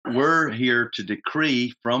we're here to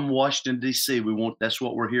decree from Washington, D.C. That's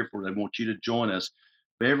what we're here for. They want you to join us.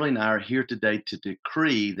 Beverly and I are here today to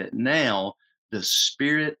decree that now the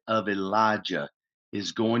spirit of Elijah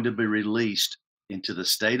is going to be released into the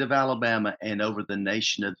state of Alabama and over the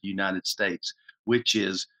nation of the United States, which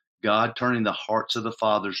is God turning the hearts of the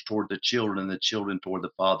fathers toward the children and the children toward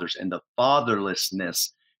the fathers. And the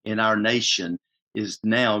fatherlessness in our nation is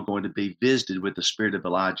now going to be visited with the spirit of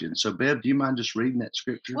Elijah. And so, Bev, do you mind just reading that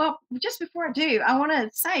scripture? Well, just before I do, I want to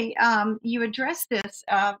say you addressed this.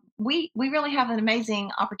 We really have an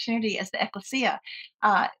amazing opportunity as the ecclesia.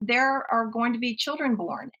 There are going to be children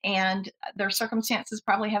born, and their circumstances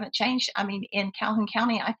probably haven't changed. I mean, in Calhoun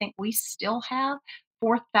County, I think we still have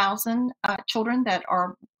 4,000 children that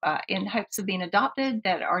are in hopes of being adopted,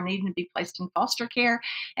 that are needing to be placed in foster care.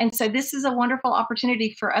 And so this is a wonderful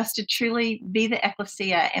opportunity for us to truly be the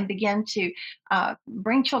ecclesia and begin to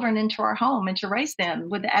bring children into our home and to raise them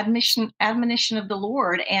with the admonition of the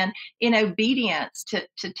Lord and in obedience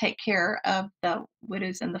to take care of the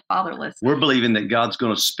widows and the fatherless. We're believing that God's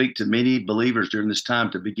going to speak to many believers during this time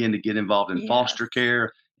to begin to get involved in foster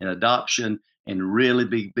care and adoption and really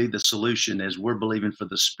be the solution, as we're believing for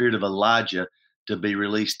the spirit of Elijah to be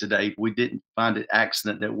released today. We didn't find it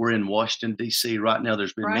accident that we're in Washington, D.C. right now.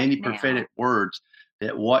 There's been many prophetic words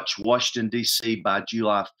that watch Washington, D.C. by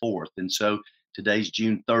July 4th. And so today's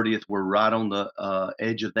June 30th. We're right on the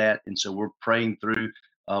edge of that. And so we're praying through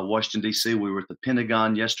Washington, D.C. We were at the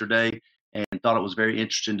Pentagon yesterday and thought it was very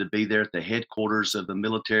interesting to be there at the headquarters of the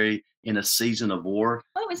military in a season of war.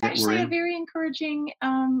 Well, it was actually a very encouraging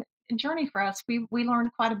journey for us. We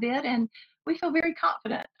learned quite a bit, and we feel very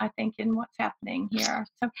confident, I think, in what's happening here.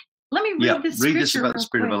 So let me read this scripture. Read this about the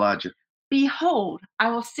spirit of Elijah. Behold, I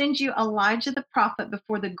will send you Elijah the prophet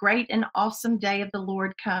before the great and awesome day of the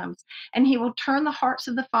Lord comes, and he will turn the hearts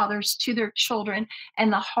of the fathers to their children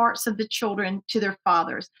and the hearts of the children to their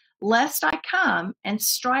fathers, lest I come and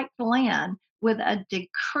strike the land with a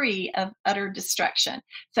decree of utter destruction.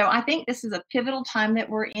 So I think this is a pivotal time that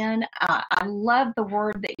we're in. I love the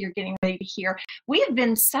word that you're getting ready to hear. We have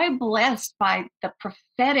been so blessed by the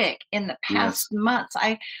prophetic in the past months.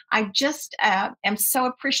 I just am so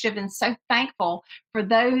appreciative and so thankful for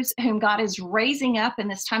those whom God is raising up in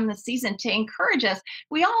this time of the season to encourage us.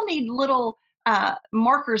 We all need little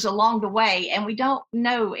markers along the way, and we don't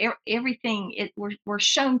know everything. We're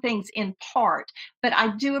shown things in part, but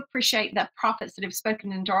I do appreciate the prophets that have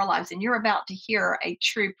spoken into our lives, and you're about to hear a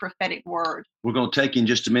true prophetic word. We're going to take in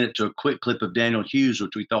just a minute to a quick clip of Daniel Hughes,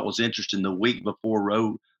 which we thought was interesting. The week before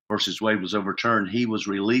Roe versus Wade was overturned, he was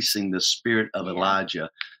releasing the spirit of Elijah.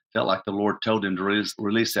 Felt like the Lord told him to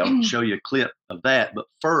release that. I'll show you a clip of that, but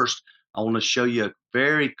first I want to show you a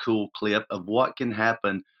very cool clip of what can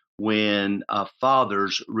happen when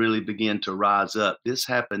fathers really begin to rise up. This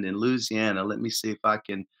happened in Louisiana. Let me see if I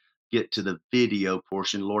can get to the video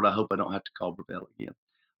portion. Lord, I hope I don't have to call Brevell again.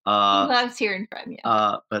 He loves hearing from you.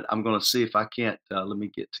 But I'm going to see if I can't. Let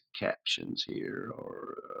me get to captions here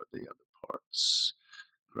or the other parts.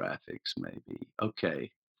 Graphics, maybe.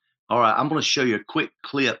 Okay. All right. I'm going to show you a quick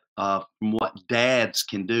clip from what dads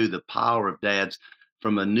can do, the power of dads,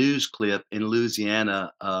 from a news clip in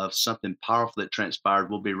Louisiana of something powerful that transpired.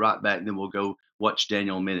 We'll be right back, and then we'll go watch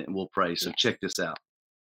Daniel a minute and we'll pray. So check this out.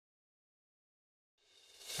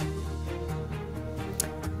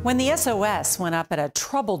 When the SOS went up at a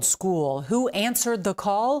troubled school, who answered the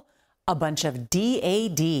call? A bunch of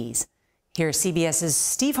DADs. Here's CBS's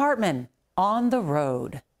Steve Hartman on the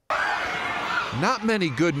road. Not many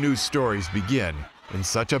good news stories begin in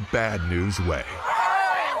such a bad news way.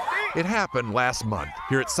 It happened last month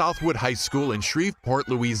here at Southwood High School in Shreveport,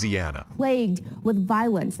 Louisiana. Plagued with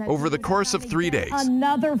violence. Over the course of 3 days,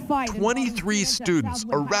 another fight. 23 students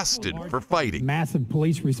arrested for fighting. Massive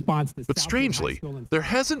police response. But strangely, there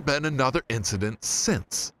hasn't been another incident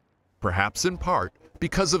since. Perhaps in part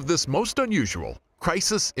because of this most unusual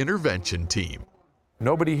crisis intervention team.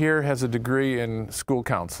 Nobody here has a degree in school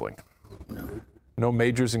counseling. No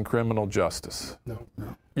majors in criminal justice. No.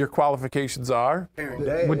 Your qualifications are?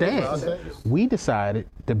 Well, Dad, we decided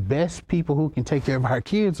the best people who can take care of our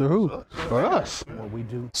kids are who? For us. What we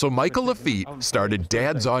do. So Michael Lafitte started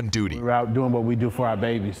Dads on Duty. We're out doing what we do for our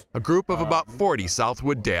babies. A group of about 40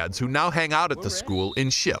 Southwood dads who now hang out at the school in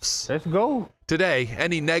shifts. Let's go. Today,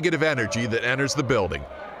 any negative energy that enters the building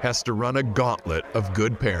has to run a gauntlet of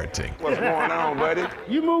good parenting. What's going on, buddy?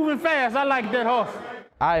 You moving fast. I like that horse.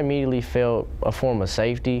 I immediately felt a form of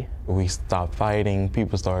safety. We stopped fighting,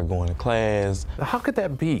 people started going to class. How could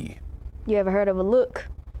that be? You ever heard of a look?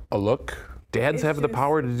 A look? Dads have the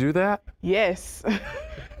power to do that? Yes.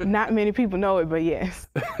 Not many people know it, but yes.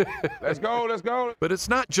 Let's go, let's go. But it's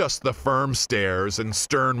not just the firm stares and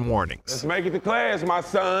stern warnings. Let's make it to class, my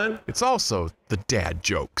son. It's also the dad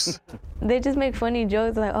jokes. They just make funny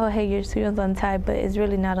jokes like, oh, hey, your shoe's untied, but it's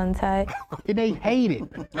really not untied. And they hate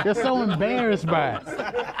it. They're so embarrassed by it.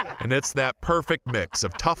 And it's that perfect mix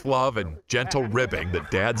of tough love and gentle ribbing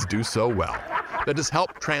that dads do so well that has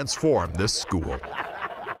helped transform this school.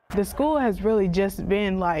 The school has really just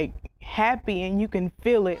been like happy, and you can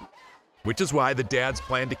feel it. Which is why the dads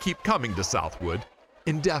plan to keep coming to Southwood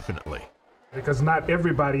indefinitely. Because not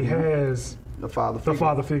everybody has the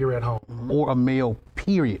father figure at home. Or a male,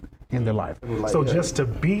 period, in their life. So just to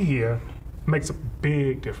be here makes a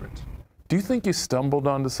big difference. Do you think you stumbled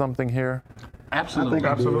onto something here? Absolutely.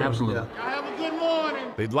 Absolutely. Yeah.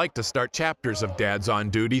 They'd like to start chapters of Dads on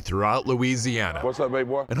Duty throughout Louisiana. What's up, baby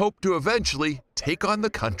boy? And hope to eventually take on the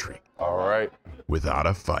country. All right. Without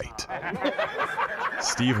a fight.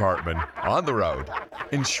 Steve Hartman, on the road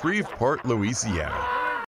in Shreveport,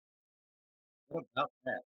 Louisiana. What about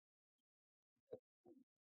that?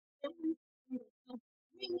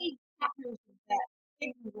 We need chapters of that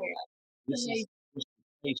everywhere. This is just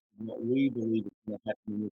the case of what we believe is going to happen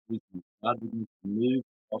in this region. God begins to move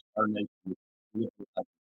across our nation with political action.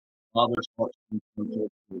 Fathers' hearts come from their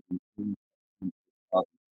children, children's hearts come from their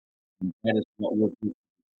fathers. And that is what we're going to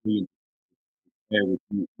see and prepare with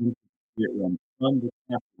you into the spirit realm from the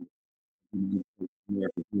capital of the United States of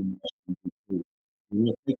America here in Washington, D.C. We're going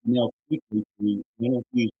to take the nail quickly to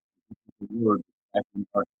interview the word back in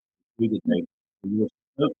our country today. And we're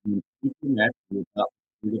spoken and speaking naturally about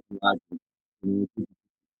the spirit of Elijah. And we're going to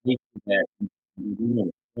take to that and we're going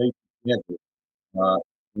to pray together.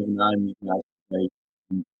 And I'm you guys today.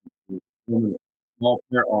 And we're forming a small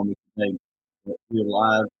prayer army today that we're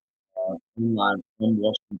live online from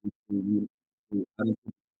Washington, D.C. We're out into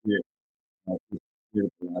the spirit of the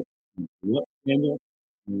spirit of Elijah. And so up, Daniel,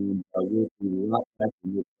 and we'll be right back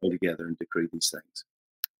and we'll pray together and decree these things.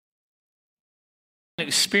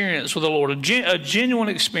 Experience with the Lord, a genuine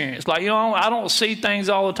experience. Like, I don't see things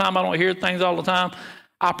all the time. I don't hear things all the time.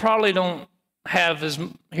 I probably don't hear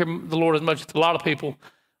the Lord as much as a lot of people,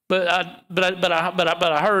 but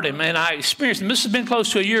I heard him and I experienced him. This has been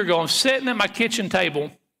close to a year ago. I'm sitting at my kitchen table.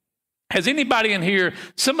 Has anybody in here,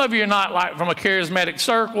 some of you are not like from a charismatic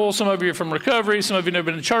circle, some of you are from recovery, some of you have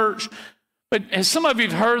never been to church, but has some of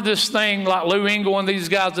you heard this thing like Lou Engle and these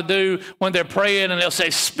guys to do when they're praying and they'll say,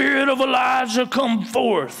 Spirit of Elijah, come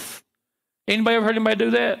forth. Anybody ever heard anybody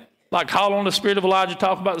do that? Like call on the Spirit of Elijah,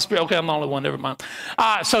 talk about the Spirit. Okay, I'm the only one, never mind.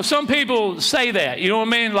 So some people say that, you know what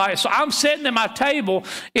I mean? Like, so I'm sitting at my table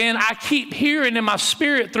and I keep hearing in my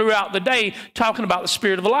spirit throughout the day talking about the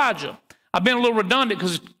Spirit of Elijah. I've been a little redundant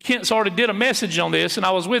because Kent's already did a message on this and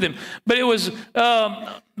I was with him. But it was,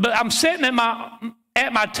 but I'm sitting at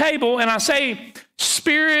my table and I say,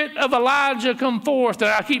 Spirit of Elijah, come forth.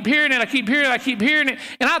 And I keep hearing it, I keep hearing it.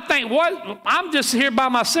 And I think, what? I'm just here by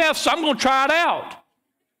myself, so I'm going to try it out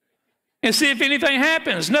and see if anything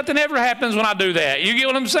happens. Nothing ever happens when I do that. You get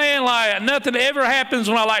what I'm saying? Like, nothing ever happens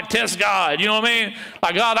when I like test God. You know what I mean?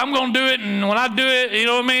 Like, God, I'm going to do it, and when I do it, you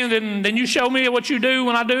know what I mean? Then you show me what you do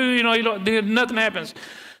when I do. Nothing happens.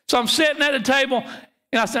 So I'm sitting at the table,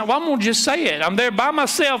 and I said, well, I'm going to just say it. I'm there by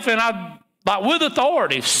myself, and like with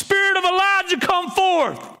authority, Spirit of Elijah, come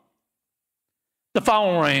forth. The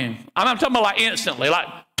phone rang. I'm talking about like instantly, like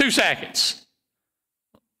 2 seconds.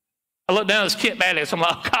 I look down at this Kent Maddox. I'm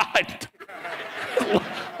like, God,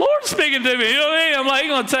 Lord's speaking to me. You know what I mean? I'm like,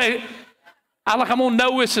 he's going to say, I'm going to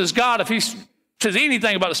know this is God if he says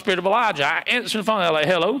anything about the Spirit of Elijah. I answer the phone. I'm like,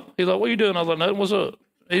 hello. He's like, what are you doing? I was like, nothing. What's up?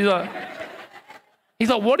 He's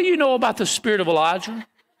like, what do you know about the Spirit of Elijah?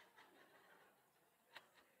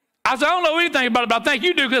 I said, I don't know anything about it, but I think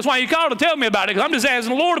you do, because that's why you called to tell me about it, because I'm just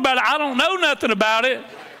asking the Lord about it. I don't know nothing about it.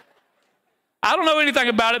 I don't know anything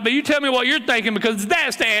about it, but you tell me what you're thinking, because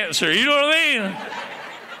that's the answer. You know what I mean?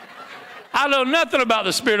 I know nothing about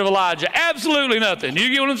the Spirit of Elijah. Absolutely nothing. You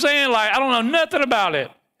get what I'm saying? Like, I don't know nothing about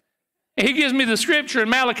it. And he gives me the scripture in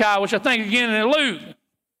Malachi, which I think again in Luke.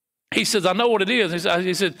 He says, I know what it is.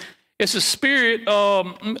 He said, it's a spirit.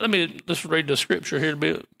 Let me just read the scripture here.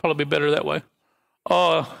 It'll probably be better that way.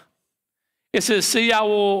 It says, see, I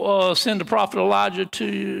will send the prophet Elijah to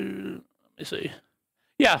you. Let me see.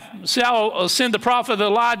 Yeah, see, I will send the prophet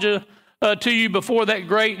Elijah to you before that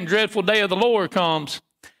great and dreadful day of the Lord comes.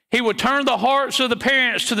 He will turn the hearts of the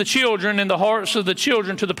parents to the children and the hearts of the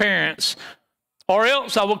children to the parents. Or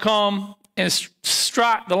else I will come and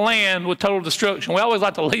strike the land with total destruction. We always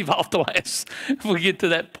like to leave off the last if we get to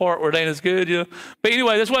that part where it ain't as good. You know? But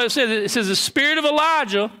anyway, that's what it says. It says the Spirit of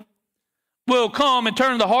Elijah will come and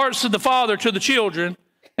turn the hearts of the father to the children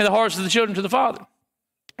and the hearts of the children to the father.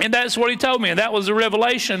 And that's what he told me. And that was the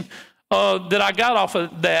revelation that I got off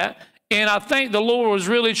of that. And I think the Lord was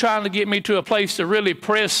really trying to get me to a place to really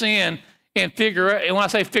press in and figure out, and when I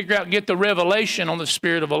say figure out, get the revelation on the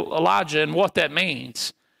spirit of Elijah and what that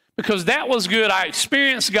means. Because that was good. I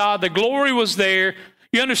experienced God. The glory was there.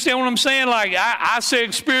 You understand what I'm saying? Like I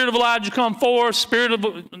said, spirit of Elijah come forth, spirit of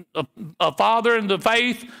a father in the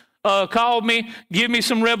faith called me, give me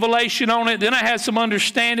some revelation on it. Then I had some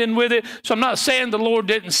understanding with it. So I'm not saying the Lord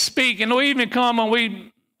didn't speak. And we even come and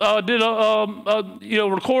we did a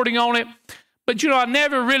recording on it. But, I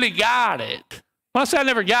never really got it. When I say I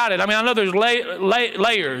never got it, I mean, I know there's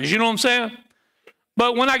layers, you know what I'm saying?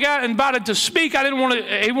 But when I got invited to speak, I didn't want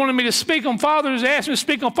to, he wanted me to speak on Father's Day. He asked me to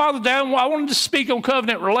speak on Father's Day. I wanted to speak on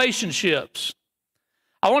covenant relationships.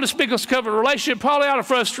 I want to speak on covenant relationship probably out of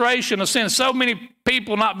frustration of seeing so many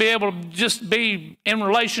people not be able to just be in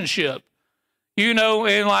relationship. And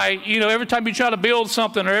every time you try to build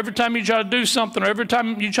something, or every time you try to do something, or every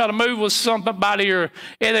time you try to move with somebody, and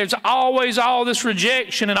there's always all this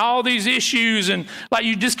rejection and all these issues, and like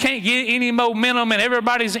you just can't get any momentum, and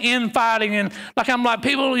everybody's infighting, and I'm like,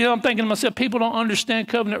 people, I'm thinking to myself, people don't understand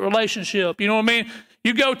covenant relationship. You know what I mean?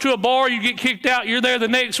 You go to a bar, you get kicked out, you're there the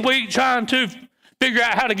next week trying to figure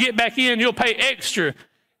out how to get back in, you'll pay extra.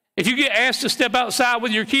 If you get asked to step outside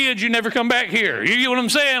with your kids, you never come back here. You get what I'm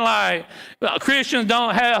saying? Like, Christians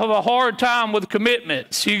don't have a hard time with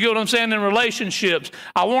commitments. You get what I'm saying? In relationships.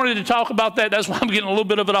 I wanted to talk about that. That's why I'm getting a little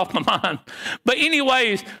bit of it off my mind. But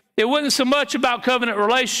anyways, it wasn't so much about covenant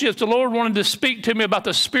relationships. The Lord wanted to speak to me about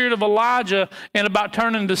the spirit of Elijah and about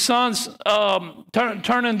turning the sons,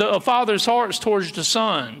 turning the father's hearts towards the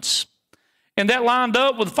sons. And that lined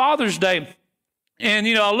up with Father's Day. And,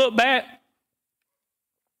 I look back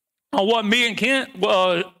on what me and Kent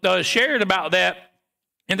shared about that,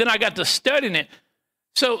 and then I got to studying it.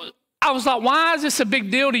 So I was like, why is this a big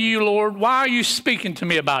deal to you, Lord? Why are you speaking to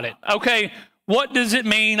me about it? Okay, what does it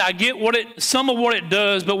mean? I get some of what it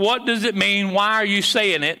does, but what does it mean? Why are you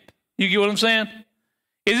saying it? You get what I'm saying?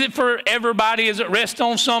 Is it for everybody? Is it rest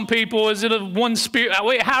on some people? Is it a one spirit?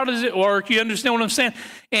 Wait, how does it work? You understand what I'm saying?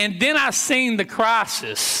 And then I seen the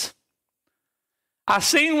crisis. I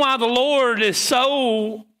seen why the Lord is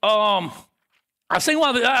so... I seen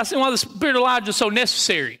why the spirit of Elijah is so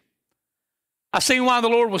necessary. I seen why the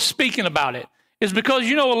Lord was speaking about it. It's because,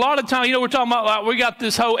 a lot of times, we're talking about, like, we got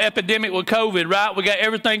this whole epidemic with COVID, right? We got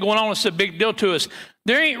everything going on. It's a big deal to us.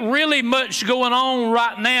 There ain't really much going on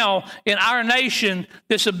right now in our nation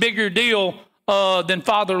that's a bigger deal than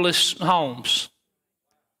fatherless homes.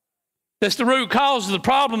 That's the root cause of the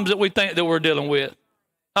problems that we think that we're dealing with.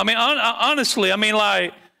 I mean, honestly, and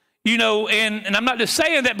I'm not just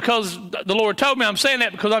saying that because the Lord told me. I'm saying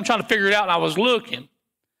that because I'm trying to figure it out, and I was looking.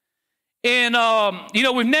 And,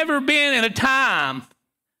 we've never been in a time,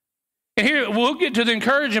 and here, we'll get to the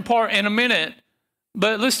encouraging part in a minute,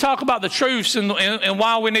 but let's talk about the truths and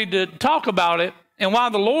why we need to talk about it, and why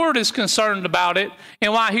the Lord is concerned about it,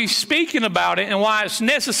 and why he's speaking about it, and why it's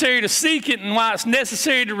necessary to seek it, and why it's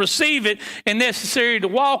necessary to receive it, and necessary to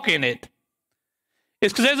walk in it.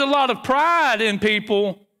 It's because there's a lot of pride in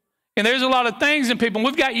people, and there's a lot of things in people.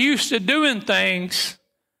 We've got used to doing things,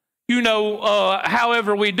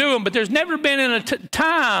 however we do them. But there's never been a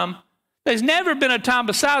time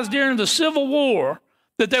besides during the Civil War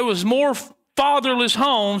that there was more fatherless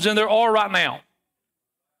homes than there are right now.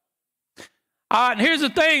 All right, and here's the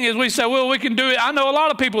thing is we say, well, we can do it. I know a lot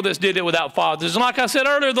of people that did it without fathers. And like I said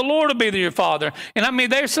earlier, the Lord will be your father. And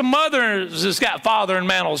there's some mothers that's got father and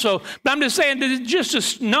mantle. So, but I'm just saying, that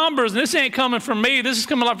just numbers, and this ain't coming from me. This is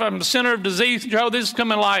coming like from the Center of Disease Control. This is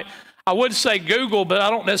coming like, I would say Google, but I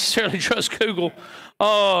don't necessarily trust Google.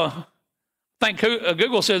 I think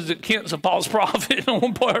Google says that Kent's a false prophet on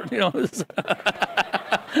one part,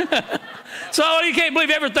 So you can't believe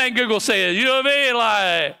everything Google says. You know what I mean?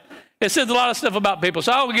 Like, it says a lot of stuff about people,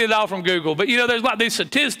 so I'll get it all from Google. But, there's like these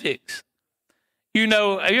statistics. Have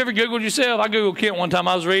you ever Googled yourself? I Googled Kent one time.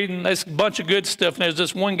 I was reading. There's a bunch of good stuff, and there's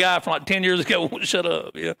this one guy from like 10 years ago won't shut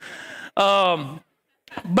up.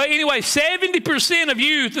 But anyway, 70% of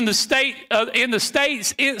youth in the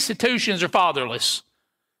state's institutions are fatherless.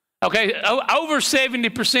 Okay, over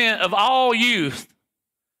 70% of all youth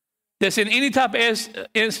that's in any type of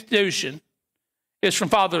institution is from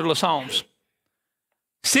fatherless homes.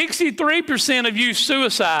 63% of youth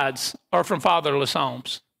suicides are from fatherless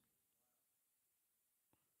homes.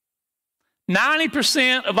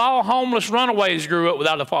 90% of all homeless runaways grew up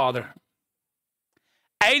without a father.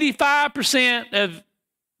 85% of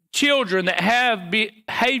children that have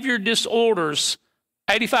behavior disorders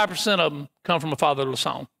 85% of them come from a fatherless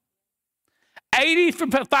home.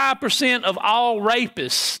 85% of all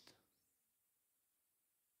rapists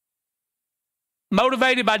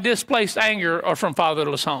motivated by displaced anger are from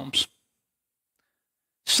fatherless homes.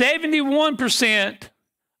 71%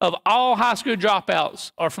 of all high school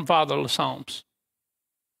dropouts are from fatherless homes.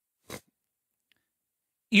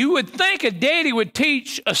 You would think a daddy would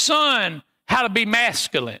teach a son how to be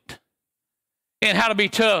masculine and how to be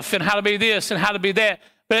tough and how to be this and how to be that.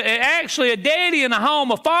 But actually, a daddy in a home,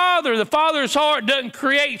 the father's heart doesn't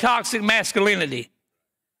create toxic masculinity.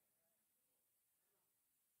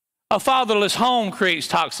 A fatherless home creates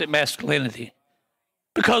toxic masculinity.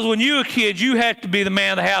 Because when you're a kid, you have to be the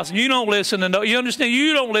man of the house, and you don't listen to nobody. You understand?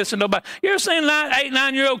 You don't listen to nobody. You ever seen an 8,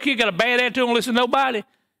 9-year-old kid got a bad attitude and don't listen to nobody?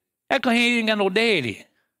 That's because he ain't got no daddy.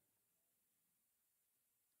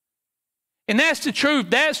 And that's the truth.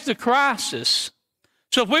 That's the crisis.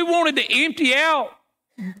 So if we wanted to empty out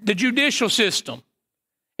the judicial system,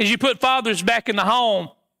 as you put fathers back in the home,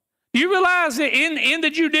 do you realize that in the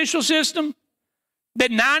judicial system,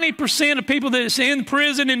 that 90% of people that's in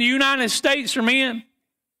prison in the United States are men?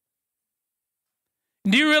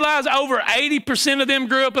 Do you realize over 80% of them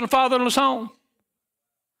grew up in a fatherless home?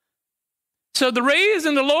 So the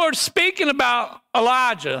reason the Lord's speaking about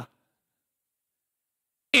Elijah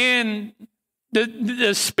in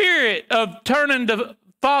the spirit of turning the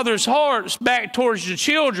fathers' hearts back towards the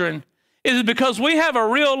children is because we have a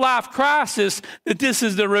real life crisis that this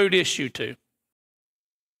is the root issue to.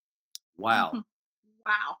 Wow.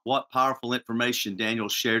 Wow. What powerful information Daniel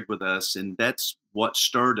shared with us. And that's what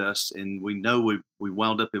stirred us. And we know we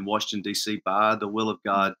wound up in Washington, D.C. by the will of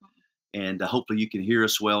God. And hopefully you can hear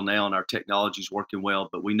us well now and our technology is working well.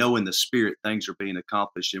 But we know in the spirit things are being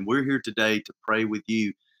accomplished. And we're here today to pray with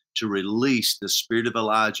you to release the spirit of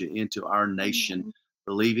Elijah into our nation,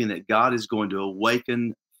 believing that God is going to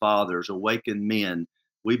awaken fathers, awaken men.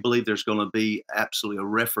 We believe there's going to be absolutely a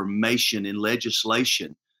reformation in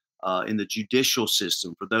legislation, in the judicial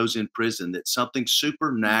system for those in prison, that something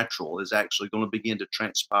supernatural is actually going to begin to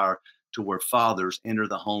transpire to where fathers enter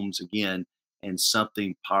the homes again and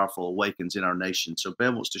something powerful awakens in our nation. So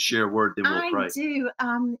Ben wants to share a word, then we'll pray. I do.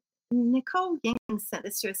 Nicole Jenkins sent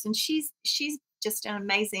this to us, and she's just an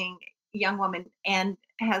amazing young woman and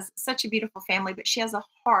has such a beautiful family, but she has a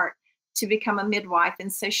heart to become a midwife.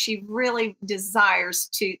 And so she really desires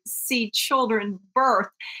to see children birth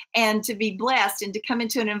and to be blessed and to come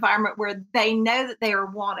into an environment where they know that they are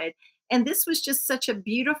wanted. And this was just such a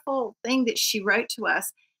beautiful thing that she wrote to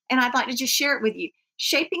us. And I'd like to just share it with you.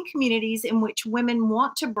 Shaping communities in which women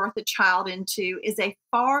want to birth a child into is a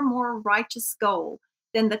far more righteous goal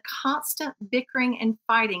than the constant bickering and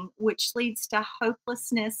fighting, which leads to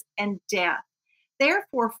hopelessness and death.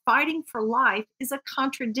 Therefore, fighting for life is a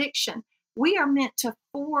contradiction. We are meant to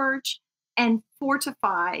forge and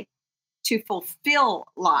fortify to fulfill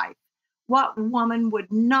life. What woman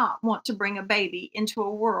would not want to bring a baby into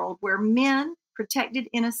a world where men protected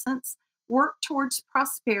innocence, worked towards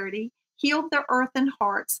prosperity, healed the earth and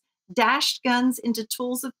hearts, dashed guns into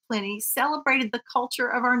tools of plenty, celebrated the culture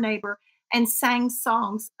of our neighbor, and sang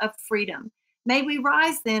songs of freedom? May we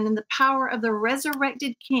rise then in the power of the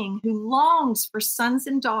resurrected King who longs for sons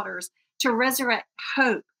and daughters to resurrect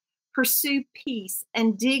hope, pursue peace,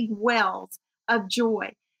 and dig wells of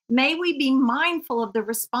joy. May we be mindful of the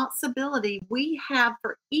responsibility we have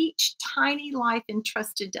for each tiny life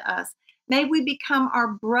entrusted to us. May we become our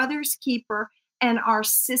brother's keeper and our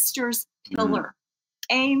sister's pillar.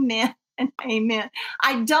 Amen and amen.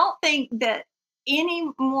 I don't think that any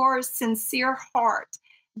more sincere heart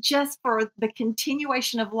just for the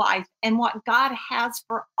continuation of life and what God has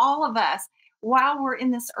for all of us while we're in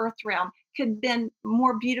this earth realm could have been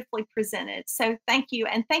more beautifully presented. So thank you.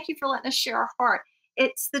 And thank you for letting us share our heart.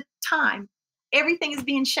 It's the time. Everything is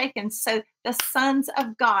being shaken so the sons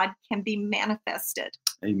of God can be manifested.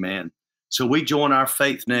 Amen. So we join our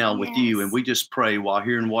faith now with you, and we just pray while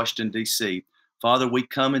here in Washington, D.C. Father, we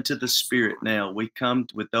come into the spirit now. We come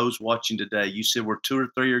with those watching today. You said where 2 or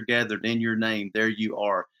 3 are gathered in your name, there you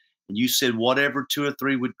are. And you said whatever 2 or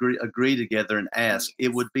 3 would agree together and ask,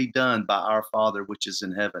 it would be done by our Father which is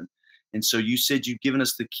in heaven. And so you said you've given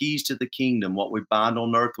us the keys to the kingdom. What we bind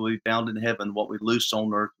on earth will be bound in heaven. What we loose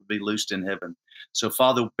on earth will be loosed in heaven. So,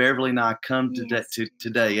 Father, Beverly and I come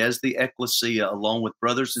today as the ecclesia, along with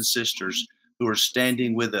brothers and sisters who are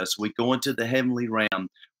standing with us. We go into the heavenly realm.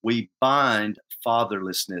 We bind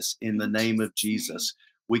fatherlessness in the name of Jesus.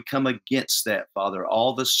 We come against that, Father,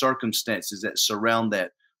 all the circumstances that surround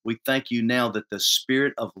that. We thank you now that the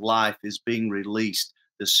spirit of life is being released.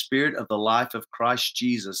 The Spirit of the life of Christ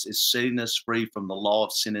Jesus is setting us free from the law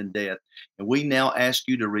of sin and death. And we now ask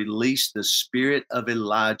you to release the spirit of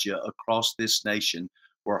Elijah across this nation,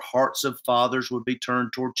 where hearts of fathers would be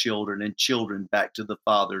turned toward children and children back to the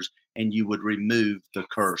fathers, and you would remove the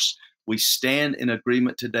curse. We stand in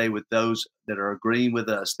agreement today with those that are agreeing with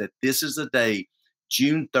us that this is the day,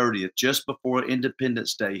 June 30th, just before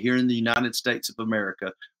Independence Day here in the United States of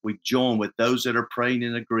America. We join with those that are praying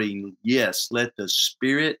and agreeing. Yes, let the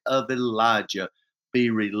spirit of Elijah be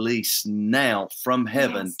released now from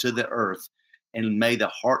heaven to the earth. And may the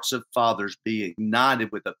hearts of fathers be ignited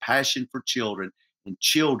with a passion for children, and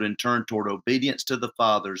children turn toward obedience to the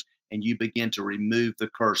fathers, and you begin to remove the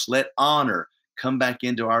curse. Let honor come back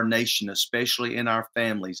into our nation, especially in our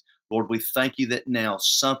families. Lord, we thank you that now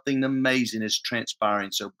something amazing is transpiring.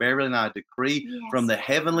 So Beverly and I decree from the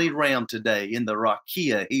heavenly realm today in the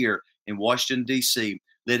Rakia here in Washington, D.C.,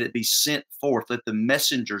 let it be sent forth. Let the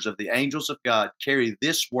messengers of the angels of God carry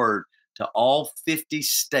this word to all 50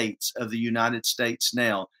 states of the United States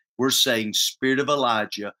now. We're saying, Spirit of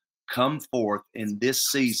Elijah, come forth in this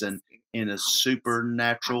season in a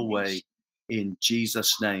supernatural way. In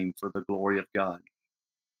Jesus' name, for the glory of God.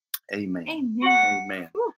 Amen. Amen. Amen.